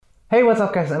Hey, what's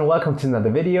up guys, and welcome to another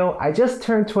video. I just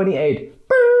turned 28,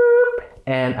 boop,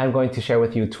 and I'm going to share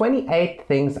with you 28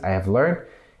 things I have learned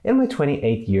in my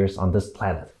 28 years on this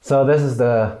planet. So this is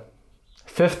the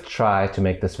 5th try to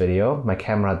make this video. My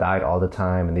camera died all the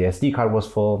time and the SD card was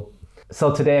full.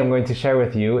 So today I'm going to share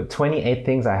with you 28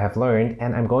 things I have learned,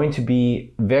 and I'm going to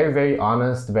be very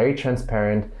honest, very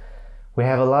transparent. We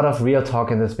have a lot of real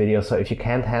talk in this video, so if you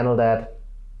can't handle that,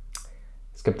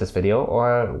 skip this video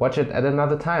or watch it at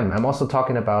another time. I'm also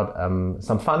talking about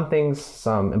some fun things,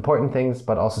 some important things,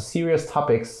 but also serious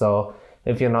topics. So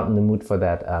if you're not in the mood for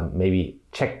that, maybe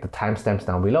check the timestamps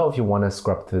down below if you want to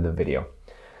scrub through the video.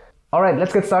 All right,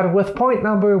 let's get started with point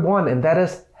number 1, and that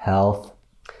is health.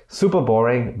 Super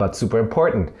boring, but super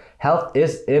important. Health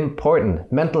is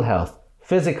important. Mental health,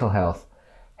 physical health,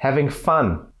 having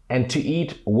fun, and to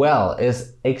eat well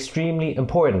is extremely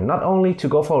important. Not only to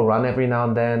go for a run every now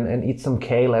and then and eat some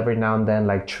kale every now and then,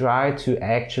 like try to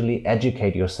actually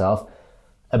educate yourself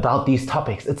about these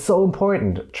topics. It's so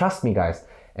important, trust me guys.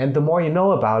 And the more you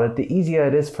know about it, the easier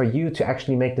it is for you to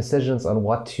actually make decisions on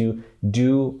what to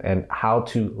do and how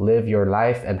to live your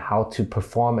life and how to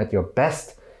perform at your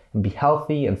best and be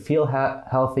healthy and feel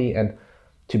healthy and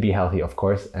to be healthy, of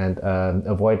course, and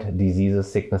avoid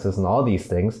diseases, sicknesses, and all these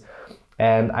things.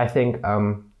 And I think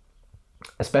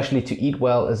especially to eat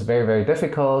well is very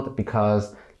difficult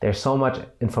because there's so much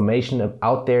information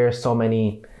out there, so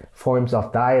many forms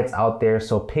of diets out there.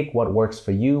 So pick what works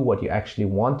for you, what you actually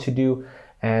want to do.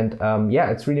 And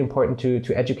it's really important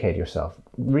to educate yourself,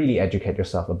 really educate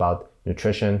yourself about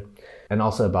nutrition and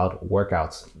also about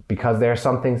workouts, because there are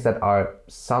some things that are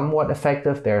somewhat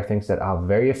effective. There are things that are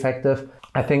very effective.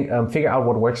 I think figure out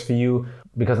what works for you,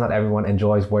 because not everyone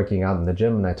enjoys working out in the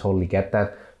gym, and I totally get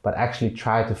that, but actually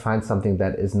try to find something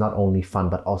that is not only fun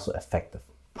but also effective.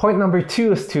 Point number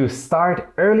 2 is to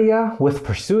start earlier with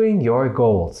pursuing your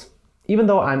goals. Even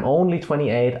though I'm only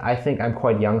 28, I think I'm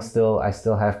quite young still. I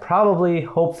still have probably,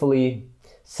 hopefully,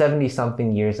 70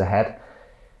 something years ahead.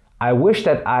 I wish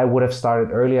that I would have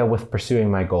started earlier with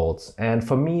pursuing my goals. And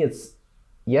for me, it's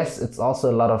also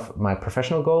a lot of my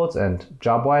professional goals and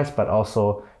job-wise, but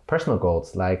also personal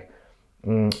goals. Like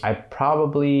I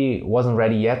probably wasn't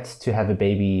ready yet to have a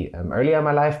baby earlier in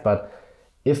my life, but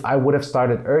if I would have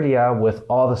started earlier with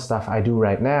all the stuff I do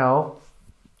right now,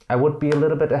 I would be a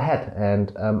little bit ahead.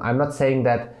 And I'm not saying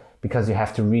that because you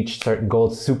have to reach certain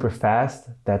goals super fast.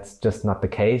 That's just not the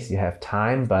case. You have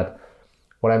time, but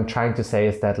what I'm trying to say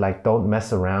is that, like, don't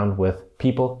mess around with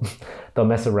people. Don't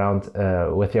mess around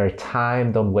with your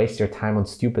time. Don't waste your time on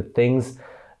stupid things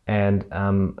and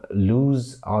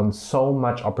lose on so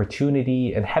much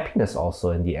opportunity and happiness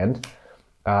also in the end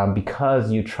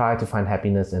because you try to find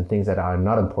happiness in things that are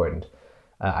not important.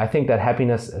 I think that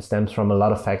happiness stems from a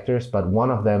lot of factors, but one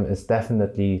of them is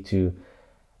definitely to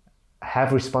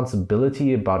have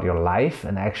responsibility about your life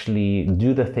and actually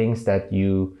do the things that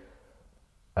you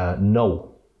know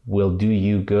will do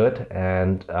you good,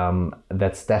 and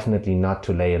that's definitely not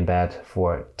to lay in bed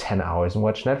for 10 hours and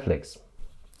watch Netflix.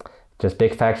 Just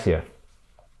big facts here.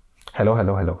 Hello.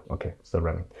 Okay, still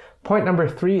running. Point number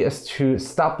 3 is to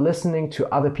stop listening to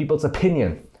other people's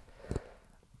opinion.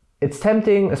 It's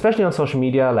tempting, especially on social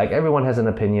media, like everyone has an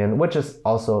opinion, which is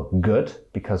also good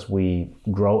because we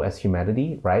grow as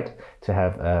humanity, right? To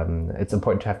have, it's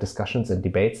important to have discussions and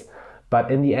debates. But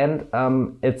in the end,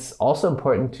 it's also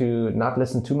important to not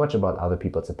listen too much about other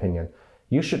people's opinion.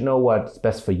 You should know what's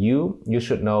best for you. You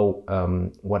should know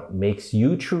what makes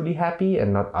you truly happy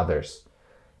and not others.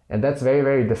 And that's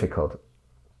very difficult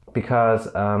because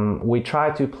we try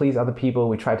to please other people.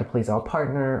 We try to please our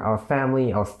partner, our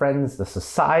family, our friends, the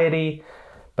society.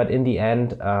 But in the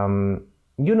end,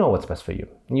 you know what's best for you.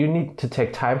 You need to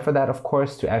take time for that, of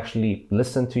course, to actually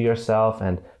listen to yourself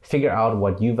and figure out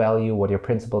what you value, what your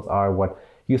principles are, what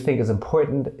you think is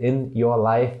important in your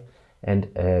life,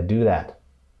 and do that.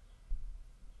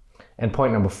 And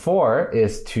point number 4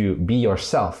 is to be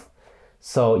yourself.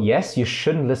 So yes, you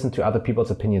shouldn't listen to other people's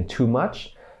opinion too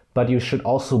much, but you should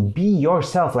also be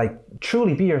yourself, like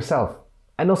truly be yourself.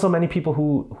 I know so many people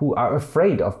who are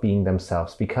afraid of being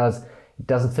themselves because it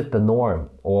doesn't fit the norm,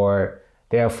 or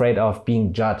they're afraid of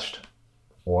being judged,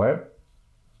 or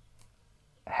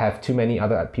have too many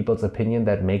other people's opinion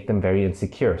that make them very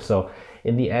insecure. So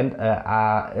in the end,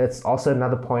 it's also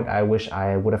another point I wish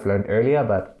I would have learned earlier,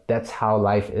 but that's how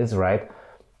life is, right?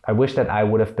 I wish that I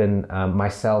would have been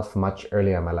myself much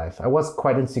earlier in my life. I was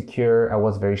quite insecure. I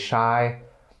was very shy.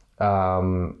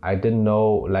 I didn't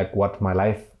know like what my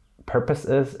life purpose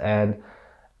is, and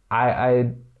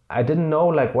I didn't know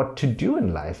like what to do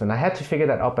in life, and I had to figure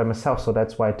that out by myself. So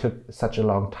that's why it took such a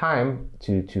long time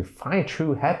to find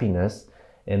true happiness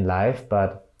in life,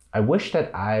 but I wish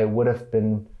that I would have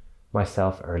been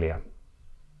myself earlier.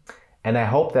 And I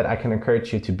hope that I can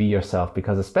encourage you to be yourself,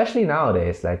 because especially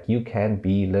nowadays, like, you can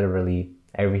be literally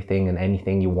everything and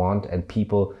anything you want, and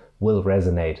people will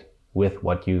resonate with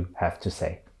what you have to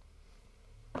say.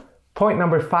 Point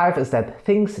number 5 is that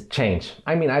things change.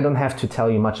 I mean, I don't have to tell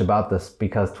you much about this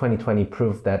because 2020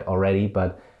 proved that already,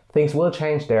 but things will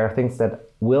change. There are things that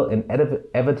will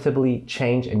inevitably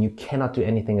change and you cannot do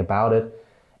anything about it.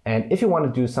 And if you want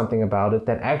to do something about it,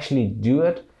 then actually do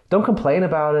it. Don't complain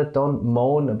about it. Don't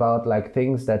moan about like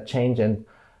things that change and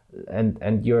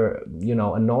you're,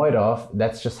 annoyed of.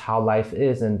 That's just how life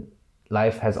is, and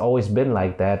life has always been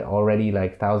like that already,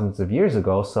 like thousands of years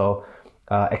ago. So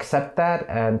accept that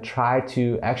and try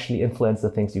to actually influence the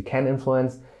things you can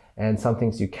influence and some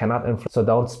things you cannot influence. So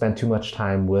don't spend too much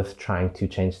time with trying to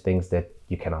change things that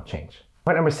you cannot change.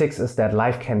 Point number 6 is that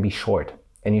life can be short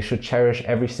and you should cherish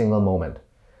every single moment.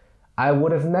 I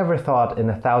would have never thought in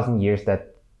 1,000 years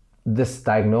that this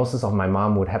diagnosis of my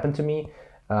mom would happen to me.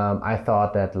 I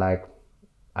thought that, like,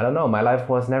 I don't know, my life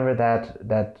was never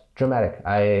that dramatic.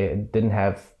 I didn't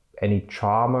have any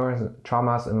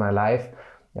traumas in my life.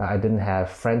 I didn't have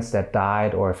friends that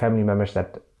died or family members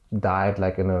that died,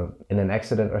 like in an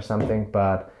accident or something.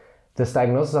 But this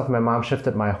diagnosis of my mom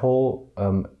shifted my whole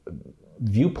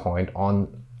viewpoint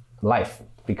on life,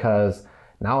 because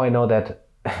now I know that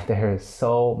there is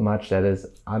so much that is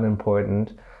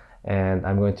unimportant. And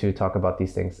I'm going to talk about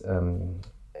these things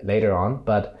later on.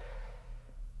 But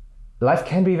life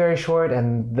can be very short,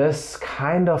 and this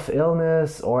kind of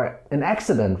illness or an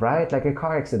accident, right? Like a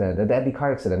car accident, a deadly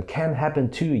car accident, can happen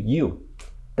to you.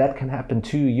 That can happen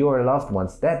to your loved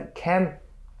ones. That can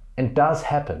and does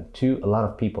happen to a lot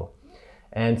of people.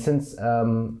 And since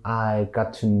I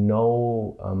got to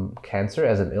know cancer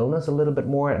as an illness a little bit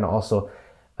more, and also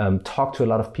talked to a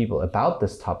lot of people about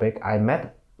this topic, I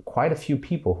met quite a few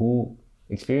people who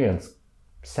experience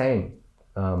same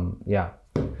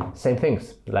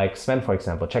things. Like Sven, for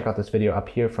example. Check out this video up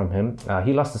here from him.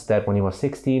 He lost his dad when he was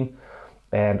 16.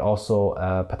 And also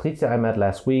Patricia I met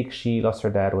last week. She lost her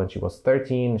dad when she was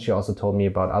 13. She also told me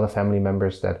about other family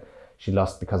members that she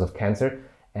lost because of cancer.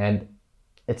 And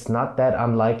it's not that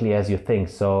unlikely as you think.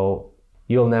 So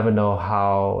you'll never know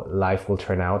how life will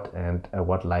turn out and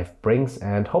what life brings.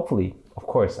 And hopefully, of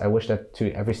course, I wish that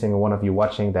to every single one of you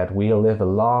watching, that we'll live a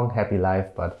long, happy life,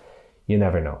 but you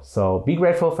never know. So be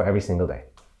grateful for every single day.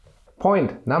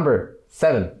 Point number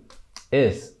 7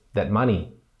 is that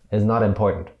money is not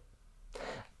important.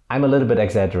 I'm a little bit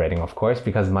exaggerating, of course,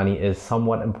 because money is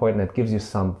somewhat important. It gives you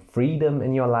some freedom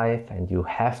in your life and you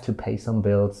have to pay some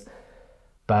bills.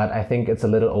 But I think it's a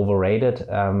little overrated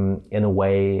in a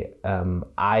way.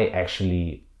 I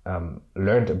actually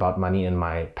learned about money in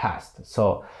my past.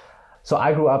 So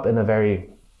I grew up in a very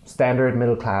standard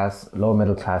low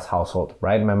middle class household,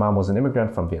 right? My mom was an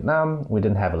immigrant from Vietnam. We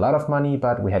didn't have a lot of money,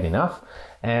 but we had enough.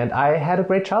 And I had a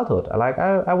great childhood.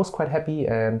 I was quite happy,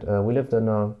 and we lived in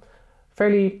a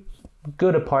fairly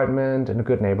good apartment in a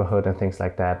good neighborhood and things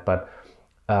like that. But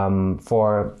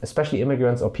for especially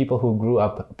immigrants or people who grew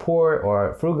up poor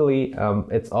or frugally,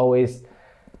 it's always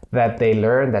that they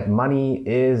learn that money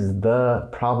is the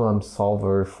problem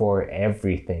solver for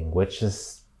everything, which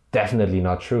is definitely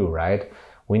not true, right?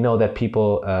 We know that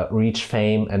people reach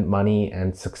fame and money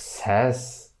and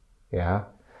success,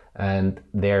 and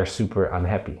they're super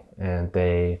unhappy and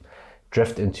they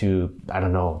drift into, I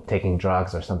don't know, taking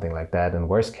drugs or something like that in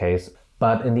worst case.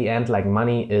 But in the end, like,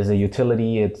 money is a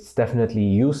utility. It's definitely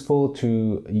useful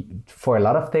for a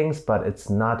lot of things, but it's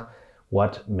not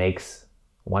what makes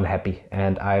one happy.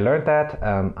 And I learned that.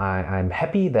 I'm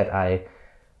happy that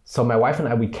so my wife and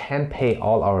I, we can pay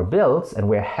all our bills, and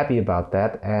we're happy about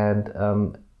that.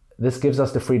 And this gives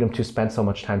us the freedom to spend so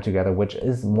much time together, which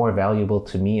is more valuable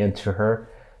to me and to her,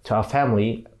 to our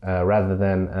family, rather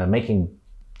than making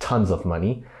tons of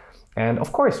money. And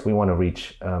of course, we want to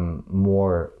reach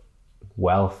more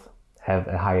wealth, have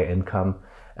a higher income,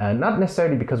 not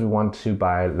necessarily because we want to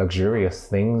buy luxurious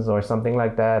things or something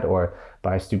like that, or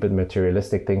buy stupid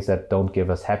materialistic things that don't give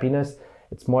us happiness.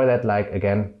 It's more that, like,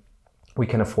 again, we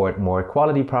can afford more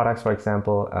quality products, for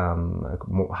example,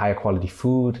 higher quality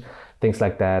food, things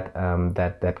like that,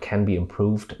 that can be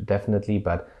improved, definitely.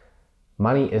 But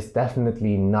money is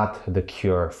definitely not the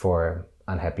cure for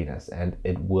unhappiness, and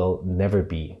it will never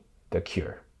be the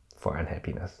cure for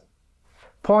unhappiness.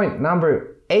 Point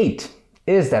number 8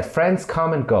 is that friends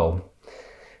come and go.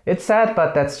 It's sad,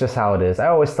 but that's just how it is. I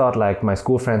always thought, like, my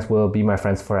school friends will be my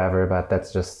friends forever, but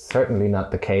that's just certainly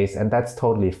not the case, and that's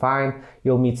totally fine.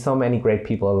 You'll meet so many great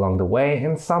people along the way,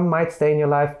 and some might stay in your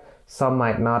life, some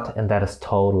might not, and that is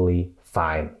totally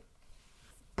fine.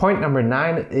 Point number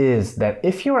 9 is that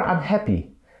if you're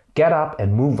unhappy, get up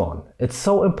and move on. It's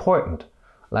so important.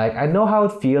 Like, I know how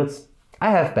it feels.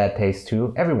 I have bad taste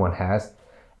too. Everyone has.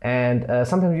 And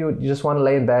sometimes you just want to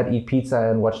lay in bed, eat pizza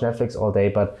and watch Netflix all day.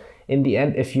 But in the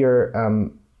end, if you're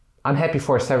unhappy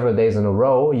for several days in a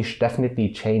row, you should definitely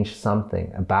change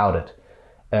something about it.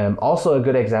 Also, a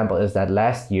good example is that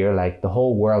last year, like, the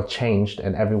whole world changed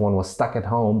and everyone was stuck at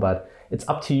home, but it's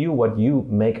up to you what you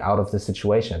make out of the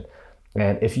situation.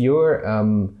 And if you're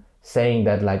saying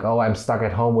that, like, oh, I'm stuck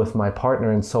at home with my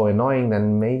partner and so annoying,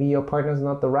 then maybe your partner's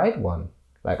not the right one.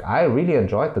 Like, I really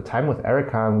enjoyed the time with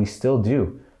Erica, and we still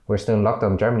do. We're still in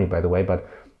lockdown in Germany, by the way, but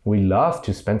we love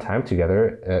to spend time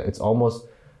together. It's almost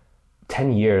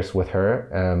 10 years with her.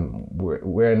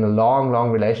 We're in a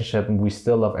long relationship, and we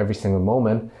still love every single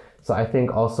moment. So I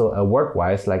think also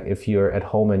work-wise, like, if you're at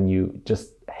home and you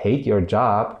just hate your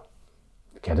job,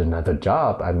 get another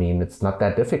job. I mean, it's not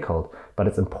that difficult, but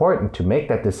it's important to make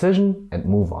that decision and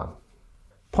move on.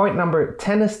 Point number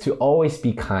 10 is to always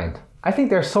be kind. I think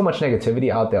there's so much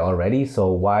negativity out there already,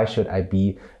 so why should I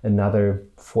be another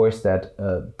force that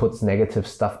puts negative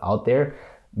stuff out there?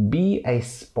 Be a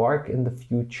spark in the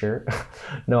future.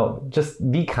 No,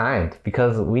 just be kind,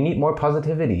 because we need more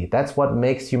positivity. That's what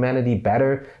makes humanity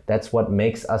better. That's what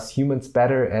makes us humans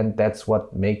better, and that's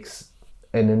what makes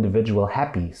an individual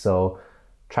happy. So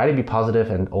try to be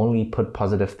positive and only put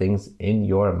positive things in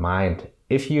your mind.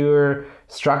 If you're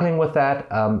struggling with that,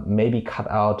 maybe cut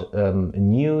out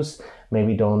news.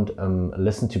 Maybe don't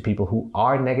listen to people who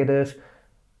are negative.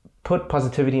 Put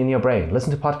positivity in your brain.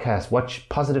 Listen to podcasts. Watch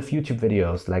positive YouTube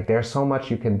videos. Like, there's so much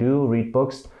you can do. Read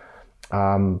books,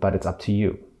 but it's up to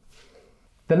you.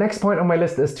 The next point on my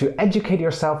list is to educate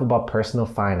yourself about personal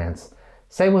finance.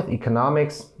 Same with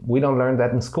economics. We don't learn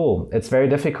that in school. It's very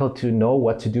difficult to know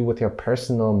what to do with your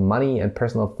personal money and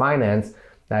personal finance.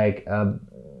 Like,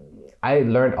 I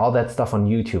learned all that stuff on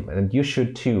YouTube, and you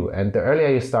should too. And the earlier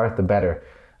you start, the better.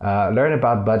 Learn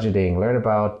about budgeting, learn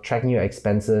about tracking your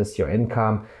expenses, your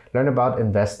income, learn about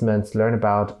investments, learn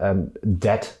about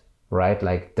debt, right?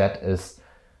 Like, debt is,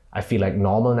 I feel like,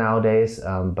 normal nowadays,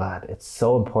 but it's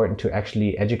so important to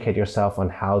actually educate yourself on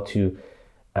how to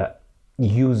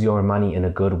use your money in a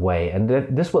good way. And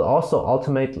this will also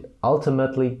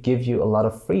ultimately give you a lot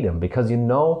of freedom, because you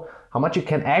know how much you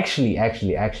can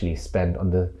actually spend on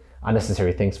the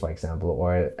unnecessary things, for example,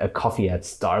 or a coffee at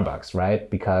Starbucks, right?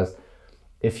 Because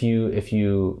if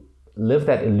you live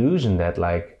that illusion that,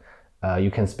 like, you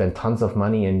can spend tons of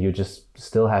money and you just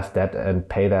still have debt and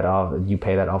pay that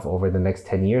off over the next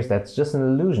 10 years, that's just an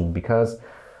illusion, because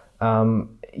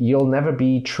you'll never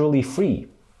be truly free,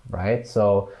 right?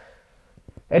 So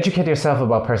educate yourself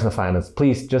about personal finance.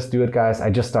 Please just do it, guys.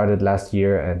 I just started last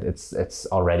year and it's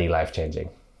already life-changing.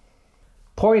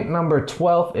 Point number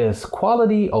 12 is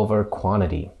quality over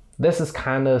quantity. This is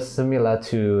kind of similar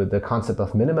to the concept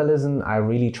of minimalism. I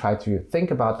really try to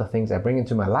think about the things I bring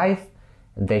into my life,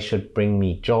 and they should bring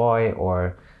me joy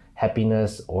or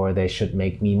happiness, or they should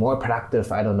make me more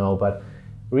productive. I don't know, but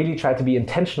really try to be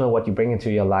intentional what you bring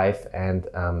into your life, and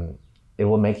it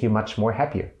will make you much more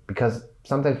happier. Because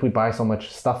sometimes we buy so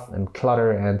much stuff and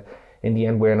clutter, and in the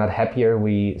end we're not happier.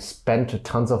 We spend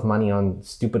tons of money on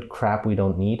stupid crap we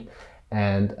don't need.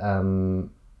 And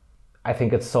I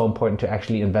think it's so important to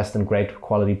actually invest in great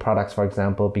quality products, for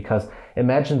example, because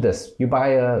imagine this. You buy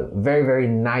a very, very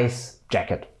nice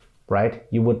jacket, right?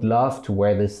 You would love to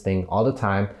wear this thing all the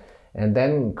time, and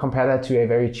then compare that to a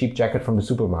very cheap jacket from the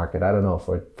supermarket, I don't know,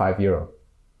 for €5.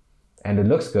 And it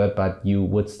looks good, but you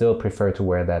would still prefer to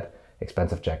wear that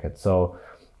expensive jacket. So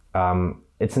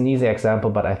it's an easy example,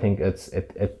 but I think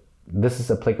this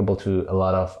is applicable to a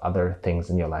lot of other things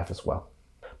in your life as well.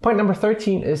 Point number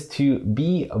 13 is to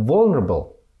be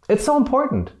vulnerable. It's so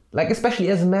important, like, especially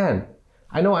as a man.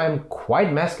 I know I'm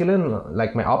quite masculine,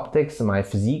 like my optics and my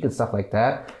physique and stuff like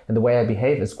that, and the way I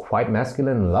behave is quite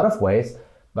masculine in a lot of ways,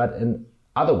 but in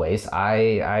other ways,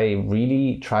 I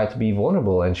really try to be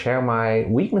vulnerable and share my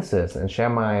weaknesses and share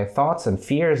my thoughts and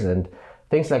fears and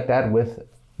things like that with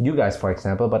you guys, for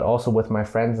example, but also with my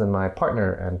friends and my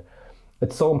partner. And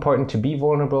it's so important to be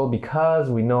vulnerable, because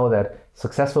we know that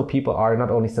successful people are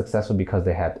not only successful because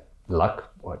they had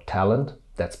luck or talent.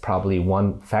 That's probably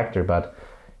one factor, but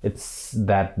it's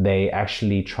that they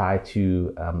actually try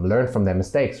to learn from their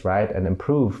mistakes, right? And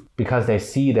improve, because they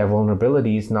see their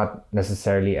vulnerabilities not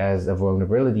necessarily as a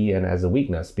vulnerability and as a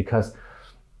weakness, because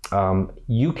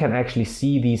you can actually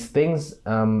see these things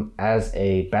as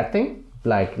a bad thing.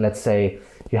 Like, let's say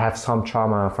you have some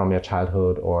trauma from your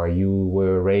childhood, or you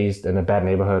were raised in a bad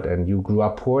neighborhood and you grew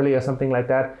up poorly or something like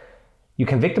that. You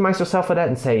can victimize yourself for that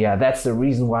and say, yeah, that's the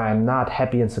reason why I'm not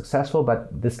happy and successful.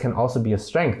 But this can also be a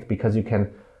strength because you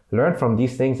can learn from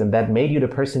these things, and that made you the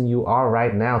person you are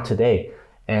right now today.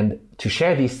 And to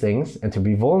share these things and to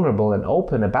be vulnerable and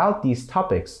open about these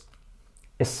topics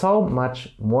is so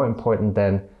much more important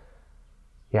than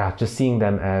just seeing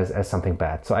them as something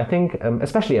bad. So I think,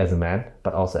 especially as a man,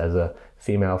 but also as a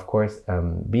female, of course,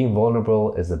 being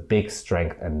vulnerable is a big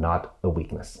strength and not a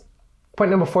weakness. Point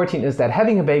number 14 is that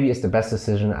having a baby is the best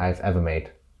decision I've ever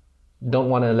made. Don't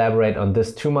want to elaborate on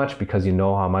this too much because you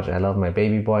know how much I love my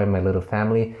baby boy and my little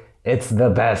family. It's the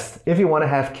best. If you want to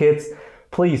have kids,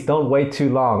 please don't wait too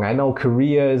long. I know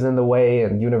career is in the way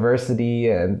and university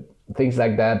and things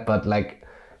like that, but like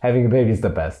having a baby is the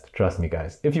best. Trust me,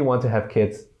 guys. If you want to have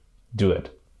kids, do it.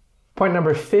 Point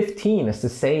number 15 is to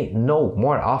say no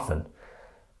more often.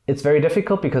 It's very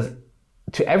difficult because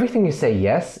to everything you say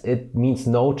yes, it means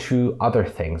no to other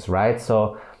things, right?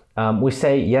 So we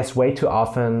say yes way too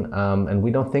often, and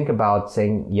we don't think about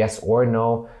saying yes or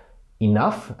no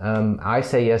enough. I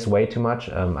say yes way too much.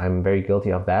 I'm very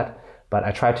guilty of that, but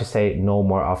I try to say no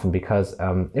more often because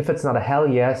if it's not a hell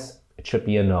yes, it should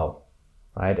be a no,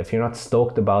 right? If you're not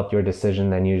stoked about your decision,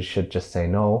 then you should just say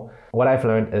no. What I've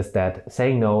learned is that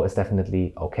saying no is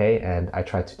definitely okay, and I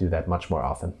try to do that much more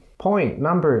often. Point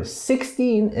number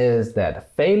 16 is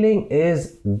that failing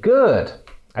is good.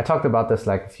 I talked about this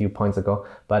like a few points ago,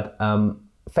 but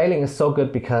failing is so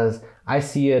good because I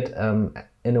see it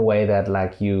in a way that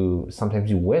like sometimes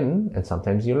you win and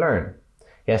sometimes you learn.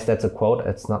 Yes, that's a quote.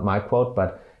 It's not my quote,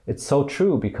 but it's so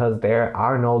true because there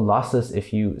are no losses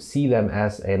if you see them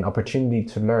as an opportunity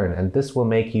to learn, and this will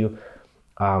make you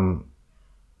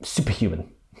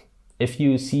superhuman. If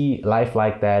you see life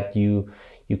like that, you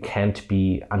can't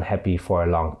be unhappy for a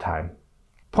long time.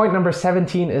 Point number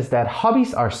 17 is that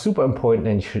hobbies are super important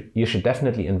and you should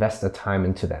definitely invest the time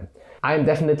into them. I'm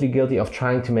definitely guilty of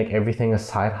trying to make everything a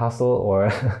side hustle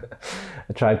or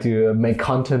try to make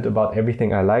content about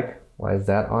everything I like. Why is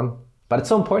that on? But it's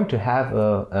so important to have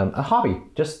a hobby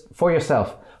just for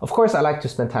yourself. Of course, I like to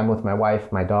spend time with my wife,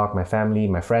 my dog, my family,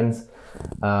 my friends.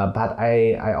 But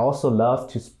I also love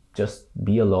to just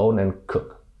be alone and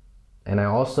cook. And I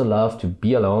also love to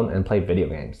be alone and play video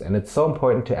games. And it's so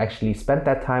important to actually spend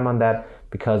that time on that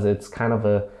because it's kind of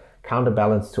a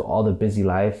counterbalance to all the busy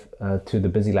life, to the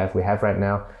busy life we have right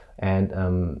now.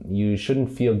 And you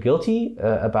shouldn't feel guilty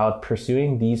about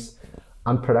pursuing these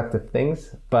unproductive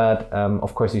things. But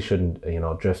of course you shouldn't,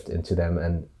 drift into them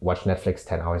and watch Netflix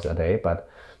 10 hours a day. But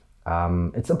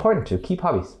it's important to keep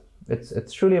hobbies.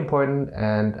 It's truly important,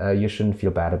 and you shouldn't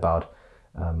feel bad about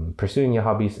pursuing your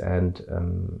hobbies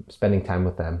and spending time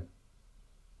with them.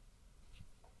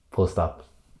 Full stop.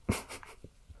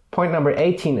 Point number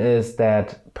 18 is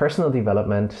that personal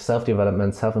development,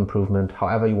 self-development, self-improvement,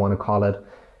 however you want to call it,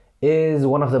 is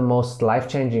one of the most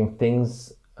life-changing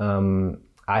things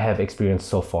I have experienced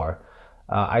so far.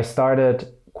 I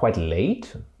started quite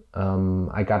late.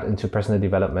 I got into personal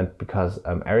development because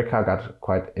Erica got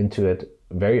quite into it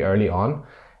very early on.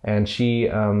 And she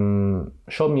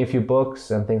showed me a few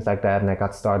books and things like that, and I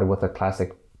got started with the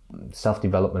classic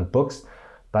self-development books.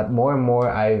 But more and more,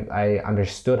 I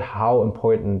understood how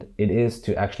important it is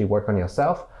to actually work on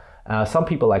yourself. Some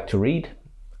people like to read.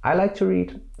 I like to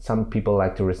read. Some people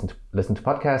like to listen to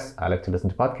podcasts. I like to listen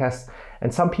to podcasts.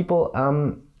 And some people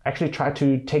actually try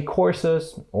to take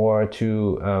courses or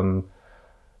to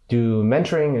do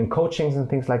mentoring and coachings and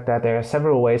things like that. There are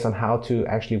several ways on how to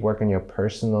actually work on your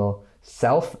personal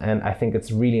self, and I think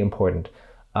it's really important.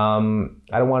 I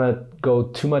don't want to go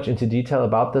too much into detail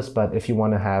about this, but if you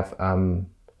want to have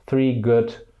 3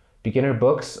 good beginner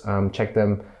books, check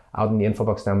them out in the info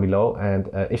box down below. And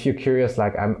if you're curious,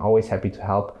 I'm always happy to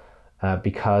help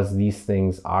because these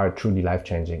things are truly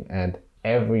life-changing, and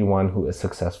everyone who is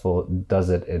successful does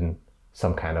it in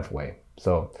some kind of way.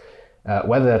 So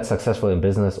whether that's successful in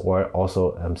business or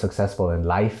also successful in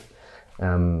life,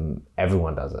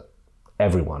 everyone does it.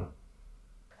 Everyone.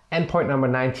 And point number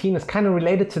 19 is kind of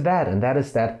related to that, and that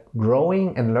is that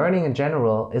growing and learning in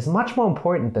general is much more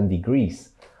important than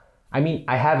degrees. I mean,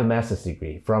 I have a master's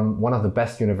degree from one of the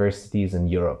best universities in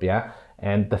Europe, yeah?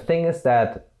 And the thing is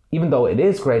that even though it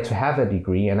is great to have a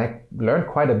degree, and I learned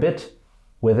quite a bit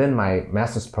within my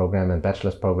master's program and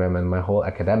bachelor's program and my whole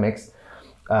academics,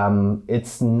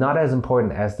 it's not as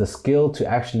important as the skill to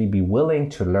actually be willing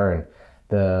to learn,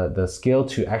 the skill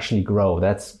to actually grow.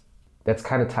 That's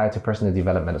kind of tied to personal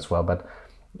development as well. But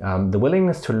the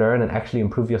willingness to learn and actually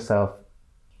improve yourself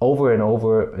over and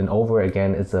over and over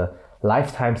again is a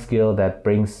lifetime skill that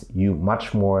brings you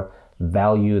much more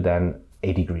value than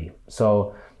a degree.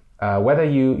 So Whether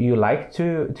you like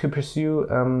to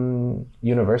pursue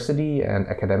university and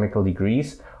academical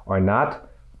degrees or not,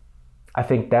 I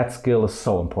think that skill is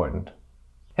so important.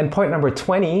 And point number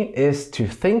 20 is to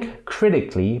think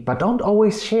critically, but don't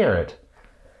always share it.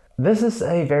 This is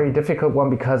a very difficult one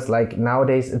because like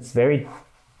nowadays it's very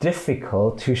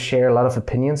difficult to share a lot of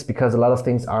opinions because a lot of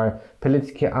things are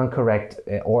politically incorrect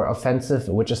or offensive,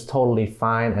 which is totally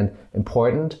fine and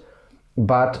important.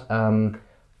 But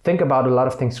think about a lot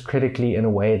of things critically in a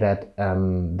way that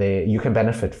you can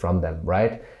benefit from them,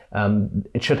 right?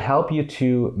 It should help you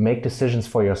to make decisions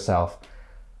for yourself.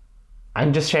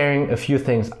 I'm just sharing a few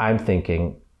things I'm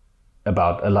thinking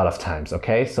about a lot of times,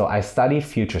 okay? So I studied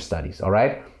future studies, all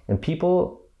right? And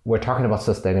people were talking about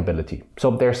sustainability.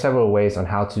 So there are several ways on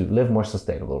how to live more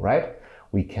sustainable, right?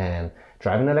 We can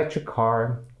drive an electric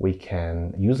car, we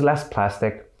can use less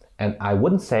plastic, and I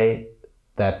wouldn't say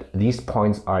that these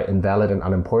points are invalid and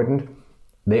unimportant.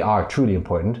 They are truly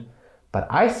important. But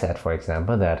I said, for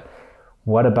example, that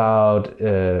what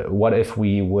if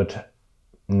we would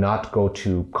not go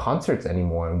to concerts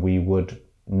anymore and we would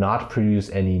not produce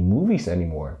any movies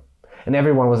anymore? And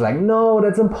everyone was like, no,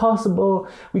 that's impossible.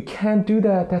 We can't do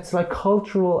that. That's like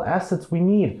cultural assets we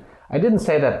need. I didn't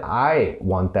say that I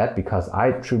want that because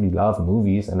I truly love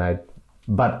movies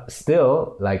but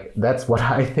still, like, that's what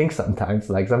I think sometimes.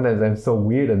 Like, sometimes I'm so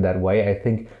weird in that way. I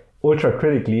think ultra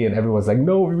critically and everyone's like,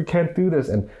 no, we can't do this.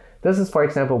 And this is, for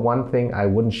example, one thing I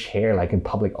wouldn't share like in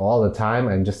public all the time.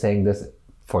 I'm just saying this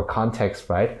for context,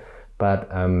 right? But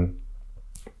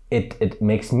it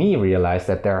makes me realize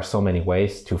that there are so many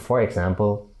ways to, for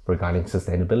example, regarding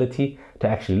sustainability, to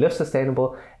actually live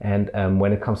sustainable. And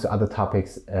when it comes to other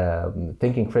topics,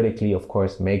 thinking critically, of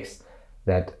course, makes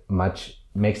it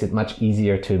much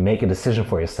easier to make a decision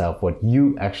for yourself, what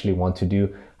you actually want to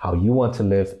do, how you want to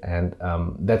live. And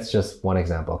that's just one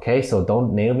example, okay? So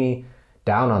don't nail me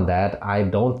down on that. I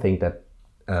don't think that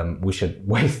we should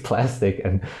waste plastic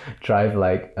and drive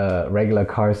like regular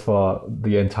cars for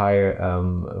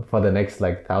the next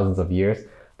like thousands of years.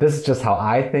 This is just how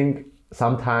I think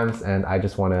sometimes, and I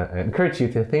just want to encourage you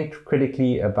to think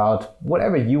critically about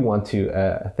whatever you want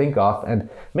to think of and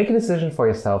make a decision for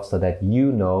yourself so that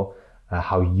you know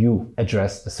how you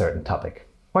address a certain topic.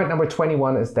 Point number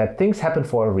 21 is that things happen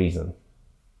for a reason.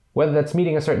 Whether that's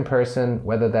meeting a certain person,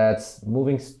 whether that's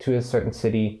moving to a certain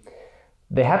city,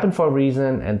 they happen for a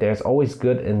reason, and there's always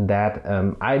good in that.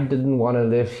 I didn't want to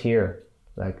live here.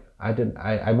 Like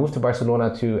I moved to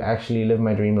Barcelona to actually live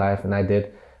my dream life, and I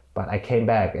did, but I came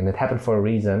back and it happened for a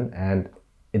reason, and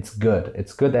it's good.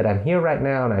 It's good that I'm here right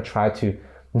now, and I try to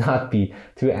not be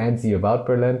too antsy about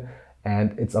Berlin,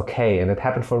 and it's okay, and it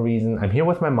happened for a reason. I'm here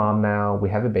with my mom now. We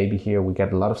have a baby here. We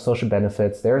get a lot of social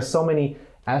benefits. There are so many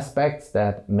aspects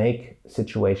that make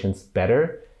situations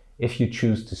better if you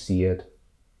choose to see it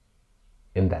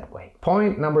in that way.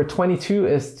 Point number 22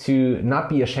 is to not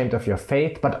be ashamed of your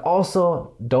faith, but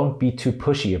also don't be too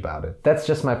pushy about it. That's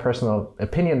just my personal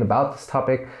opinion about this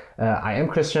topic. I am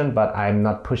Christian, but I'm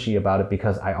not pushy about it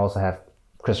because I also have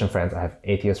Christian friends, I have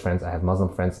atheist friends, I have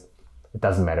Muslim friends. It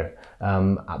doesn't matter.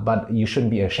 But you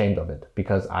shouldn't be ashamed of it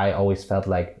because I always felt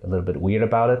like a little bit weird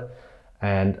about it.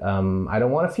 And I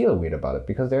don't want to feel weird about it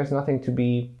because there's nothing to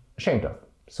be ashamed of.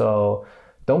 So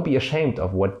don't be ashamed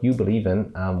of what you believe in,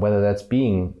 whether that's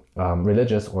being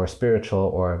religious or spiritual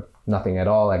or nothing at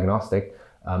all, agnostic.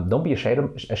 Don't be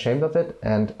ashamed of it,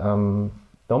 and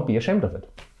don't be ashamed of it.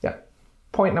 Yeah.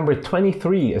 Point number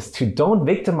 23 is to don't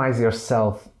victimize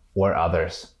yourself or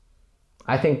others.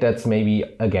 I think that's maybe,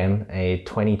 again, a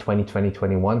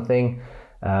 2021 thing.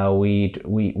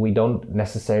 We don't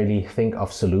necessarily think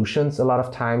of solutions a lot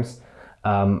of times.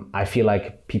 I feel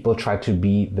like people try to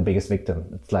be the biggest victim.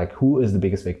 It's like, who is the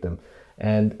biggest victim?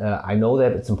 And I know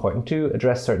that it's important to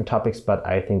address certain topics, but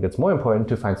I think it's more important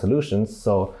to find solutions.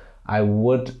 So I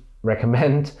would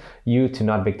recommend you to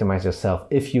not victimize yourself.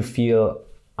 If you feel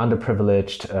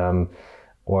underprivileged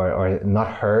or not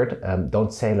heard,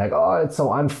 don't say like, oh, it's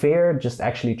so unfair. Just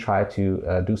actually try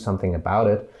to do something about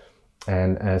it.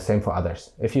 And same for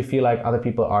others. If you feel like other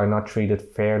people are not treated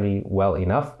fairly well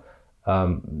enough,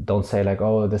 don't say like,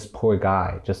 oh, this poor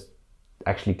guy. Just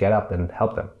actually get up and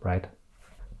help them, right?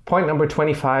 Point number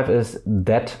 25 is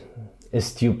debt is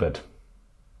stupid.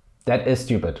 Debt is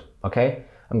stupid, okay?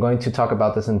 I'm going to talk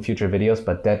about this in future videos,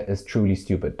 but debt is truly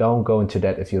stupid. Don't go into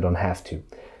debt if you don't have to.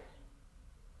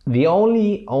 The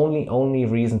only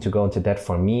reason to go into debt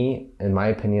for me, in my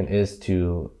opinion, is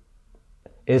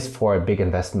for big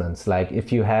investments. Like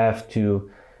if you have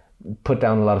to put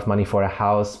down a lot of money for a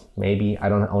house, maybe I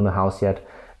don't own a house yet,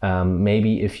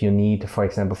 Maybe if you need, for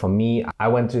example, for me, I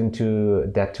went into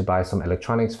debt to buy some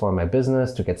electronics for my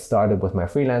business to get started with my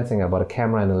freelancing. I bought a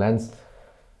camera and a lens.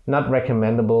 Not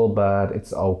recommendable, but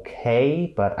it's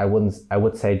okay. But I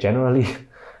would say generally,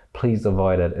 please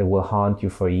avoid it. It will haunt you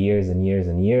for years and years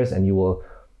and years, and you will,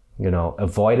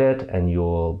 avoid it and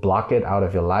you'll block it out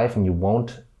of your life and you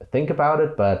won't think about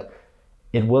it, but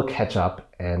it will catch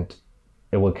up, and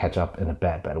it will catch up in a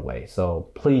bad way. So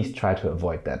please try to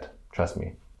avoid that. Trust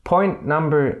me. Point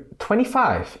number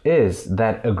 25 is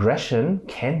that aggression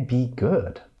can be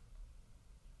good.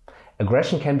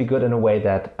 Aggression can be good in a way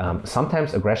that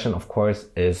sometimes aggression, of course,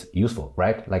 is useful,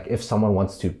 right? Like if someone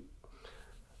wants to,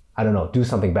 do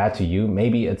something bad to you,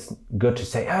 maybe it's good to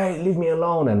say, hey, leave me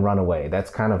alone, and run away. That's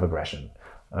kind of aggression,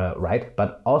 right?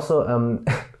 But also,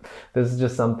 this is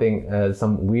just something,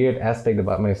 some weird aspect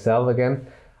about myself again.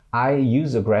 I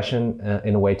use aggression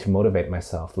in a way to motivate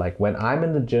myself. Like when I'm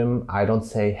in the gym, I don't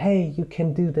say, hey, you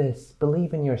can do this,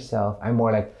 believe in yourself. I'm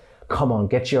more like, come on,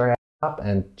 get your ass up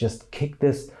and just kick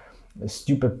this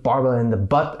stupid barbell in the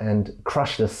butt and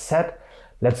crush this set.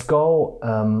 Let's go,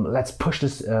 let's push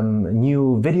this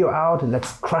new video out.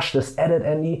 Let's crush this edit,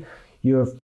 Andy. You're a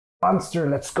monster,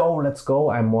 let's go.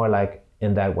 I'm more like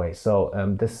in that way. So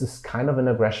this is kind of an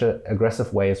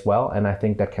aggressive way as well. And I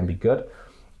think that can be good.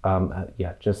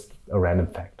 Just a random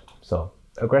fact. So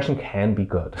aggression can be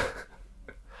good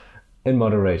in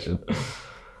moderation.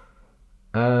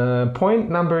 Point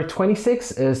number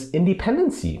 26 is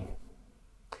independency.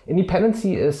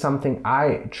 Independency is something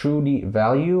I truly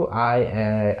value.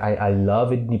 I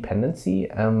love independency.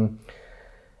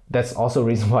 That's also a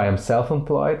reason why I'm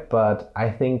self-employed, but I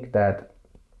think that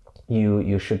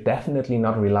you should definitely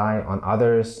not rely on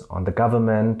others, on the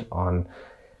government, on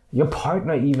your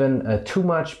partner even too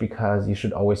much, because you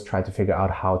should always try to figure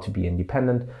out how to be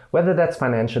independent, whether that's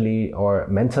financially or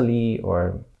mentally.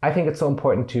 Or I think it's so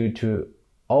important to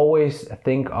always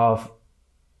think of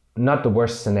not the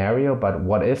worst scenario, but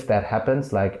what if that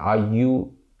happens? Like, are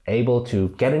you able to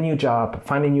get a new job,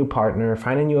 find a new partner,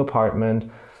 find a new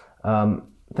apartment,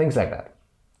 things like that.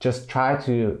 Just try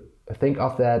to think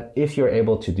of that if you're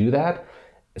able to do that.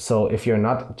 So if you're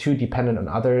not too dependent on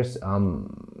others,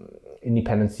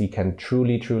 independency can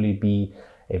truly be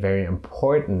a very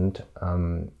important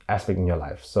aspect in your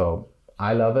life. So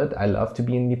I love it. I love to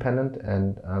be independent,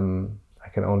 and I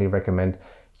can only recommend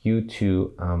you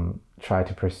to try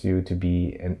to pursue to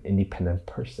be an independent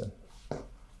person.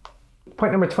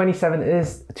 Point number 27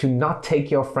 is to not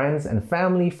take your friends and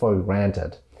family for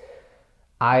granted.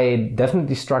 I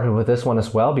definitely struggle with this one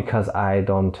as well, because I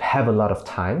don't have a lot of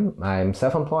time. I'm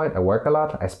self-employed, I work a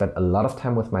lot, I spend a lot of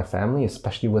time with my family,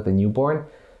 especially with a newborn,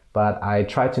 but I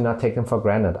try to not take them for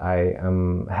granted. I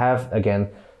have, again,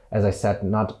 as I said,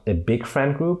 not a big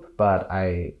friend group, but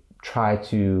I try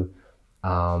to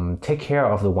take care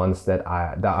of the ones that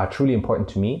are truly important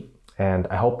to me, and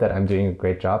I hope that I'm doing a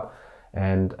great job.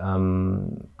 And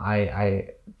I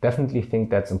definitely think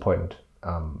that's important.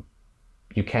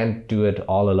 You can't do it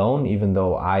all alone, even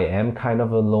though I am kind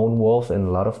of a lone wolf in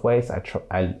a lot of ways.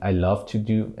 I love to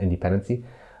do independency,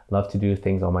 love to do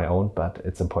things on my own, but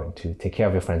it's important to take care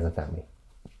of your friends and family.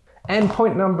 And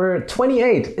point number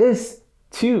 28 is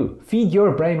to feed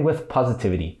your brain with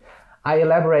positivity. I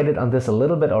elaborated on this a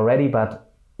little bit already,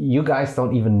 but you guys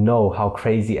don't even know how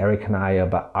crazy Eric and I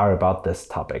are about this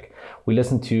topic. We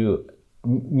listen to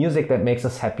music that makes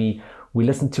us happy. We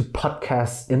listen to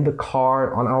podcasts in the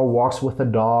car, on our walks with the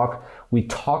dog. We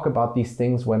talk about these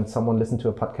things when someone listens to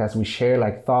a podcast. We share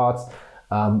thoughts.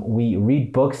 We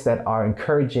read books that are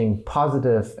encouraging,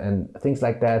 positive, and things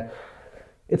like that.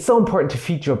 It's so important to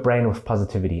feed your brain with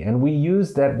positivity. And we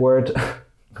use that word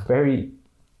very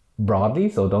broadly,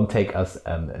 so don't take us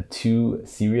too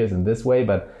serious in this way,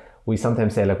 but we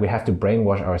sometimes say we have to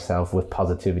brainwash ourselves with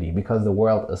positivity, because the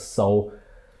world is so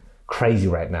crazy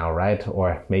right now, right?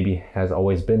 Or maybe has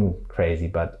always been crazy,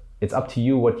 but it's up to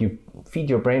you what you feed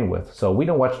your brain with. So we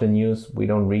don't watch the news, we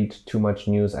don't read too much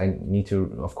news. I need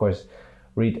to, of course,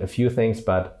 read a few things,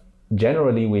 but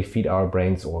generally we feed our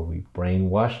brains, or we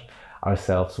brainwash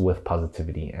ourselves with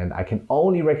positivity. And I can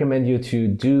only recommend you to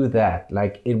do that.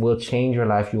 It will change your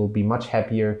life. You will be much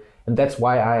happier. And that's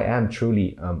why I am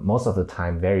truly, most of the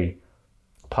time, very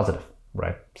positive,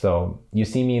 right? So you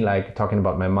see me talking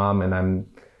about my mom, and I'm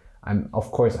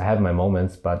of course I have my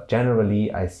moments, but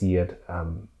generally I see it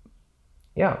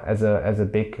as a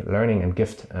big learning and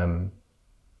gift.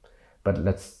 But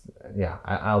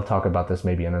I'll talk about this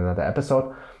maybe in another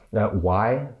episode,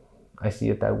 why I see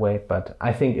it that way. But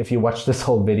I think if you watch this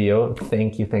whole video,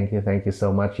 thank you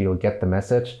so much. You'll get the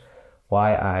message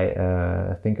why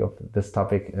I think of this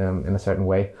topic in a certain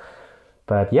way.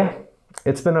 But yeah,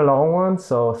 it's been a long one.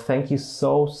 So thank you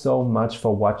so much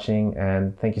for watching,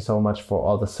 and thank you so much for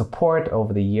all the support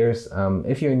over the years.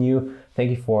 If you're new, thank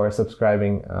you for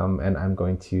subscribing. And I'm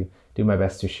going to do my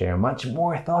best to share much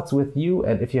more thoughts with you.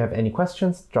 And if you have any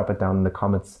questions, drop it down in the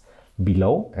comments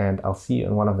below, and I'll see you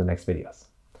in one of the next videos.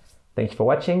 Thank you for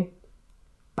watching.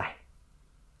 Bye.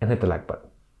 And hit the like button.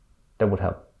 That would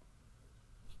help.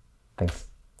 Thanks.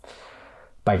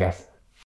 Bye, guys.